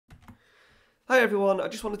Hi everyone, I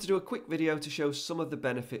just wanted to do a quick video to show some of the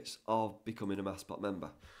benefits of becoming a MathsBot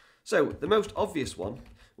member. So the most obvious one,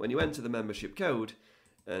 when you enter the membership code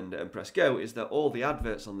and press go, is that all the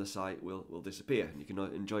adverts on the site will disappear and you can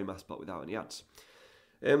enjoy MathsBot without any ads.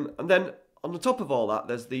 And then on the top of all that,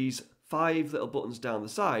 there's these 5 little buttons down the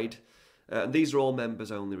side, and these are all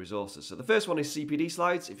members only resources. So the first one is CPD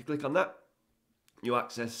Slides. If you click on that, you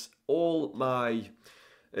access all my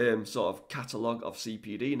sort of catalogue of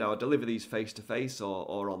CPD. Now I deliver these face to face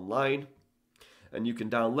or online, and you can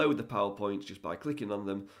download the PowerPoints just by clicking on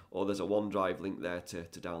them, or there's a OneDrive link there to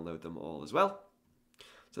download them all as well.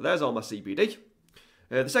 So there's all my CPD.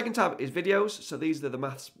 The second tab is videos. So these are the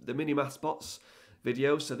mini MathsBots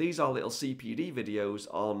videos. So these are little CPD videos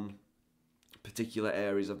on particular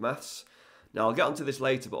areas of maths. Now I'll get onto this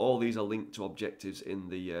later, but all these are linked to objectives in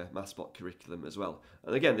the MathsBot curriculum as well.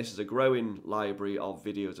 And again, this is a growing library of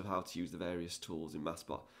videos of how to use the various tools in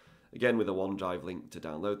MathsBot. Again, with a OneDrive link to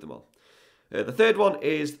download them all. The third one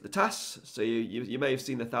is the tasks. So you may have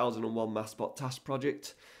seen the 1001 MathsBot task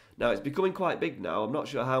project. Now it's becoming quite big now. I'm not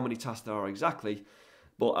sure how many tasks there are exactly,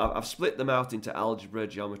 but I've split them out into algebra,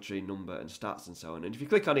 geometry, number and stats and so on. And if you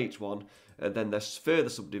click on each one, then they're further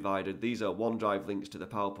subdivided. These are OneDrive links to the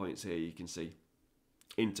PowerPoints here, you can see,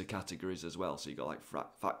 into categories as well. So you've got like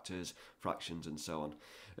factors, fractions and so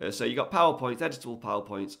on. So you've got PowerPoints, editable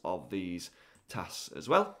PowerPoints of these tasks as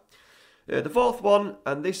well. The fourth one,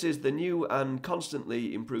 and this is the new and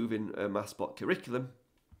constantly improving MathsBot curriculum.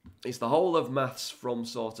 It's the whole of maths from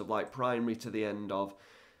sort of like primary to the end of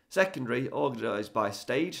secondary, organised by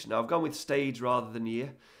stage. Now I've gone with stage rather than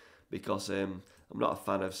year because I'm not a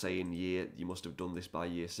fan of saying year, you must have done this by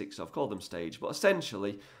year 6, so I've called them stage. But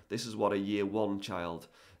essentially, this is what a year 1 child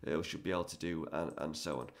should be able to do and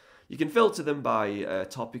so on. You can filter them by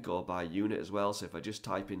topic or by unit as well. So if I just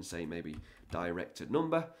type in, say, maybe directed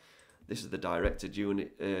number, this is the directed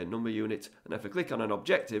unit, number unit. And if I click on an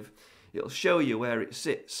objective, it'll show you where it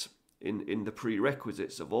sits in the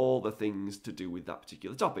prerequisites of all the things to do with that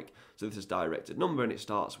particular topic. So this is directed number, and it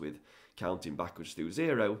starts with counting backwards through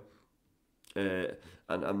 0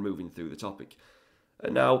 and moving through the topic.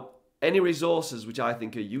 And now, any resources which I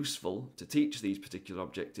think are useful to teach these particular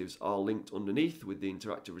objectives are linked underneath with the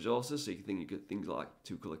interactive resources. So you can think of things like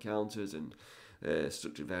 2-colour counters and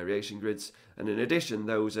structured variation grids. And in addition,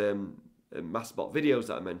 those MathsBot videos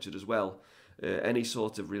that I mentioned as well, any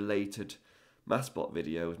sort of related MathsBot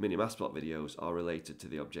videos, mini MathsBot videos, are related to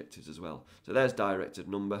the objectives as well. So there's directed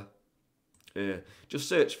number. Just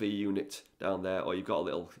search for your unit down there, or you've got a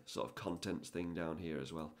little sort of contents thing down here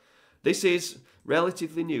as well. This is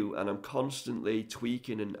relatively new, and I'm constantly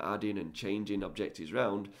tweaking and adding and changing objectives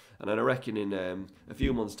around, and I reckon in a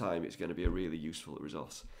few months' time it's going to be a really useful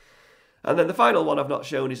resource. And then the final one I've not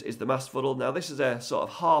shown is the Maths Fuddle. Now this is a sort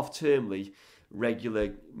of half-termly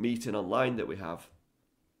regular meeting online that we have,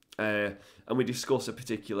 and we discuss a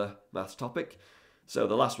particular maths topic. So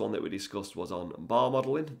the last one that we discussed was on bar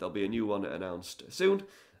modelling. There'll be a new one announced soon.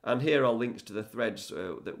 And here are links to the threads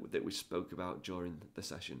that we spoke about during the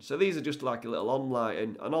session. So these are just like a little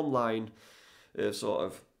online sort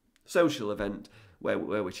of social event where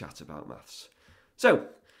we chat about maths. So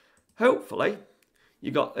hopefully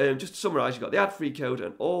you got, just to summarise, you've got the ad-free code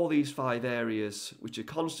and all these 5 areas which are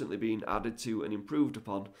constantly being added to and improved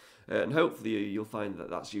upon. And hopefully you'll find that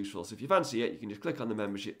that's useful. So if you fancy it, you can just click on the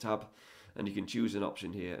membership tab and you can choose an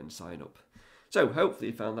option here and sign up. So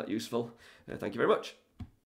hopefully you found that useful. Thank you very much.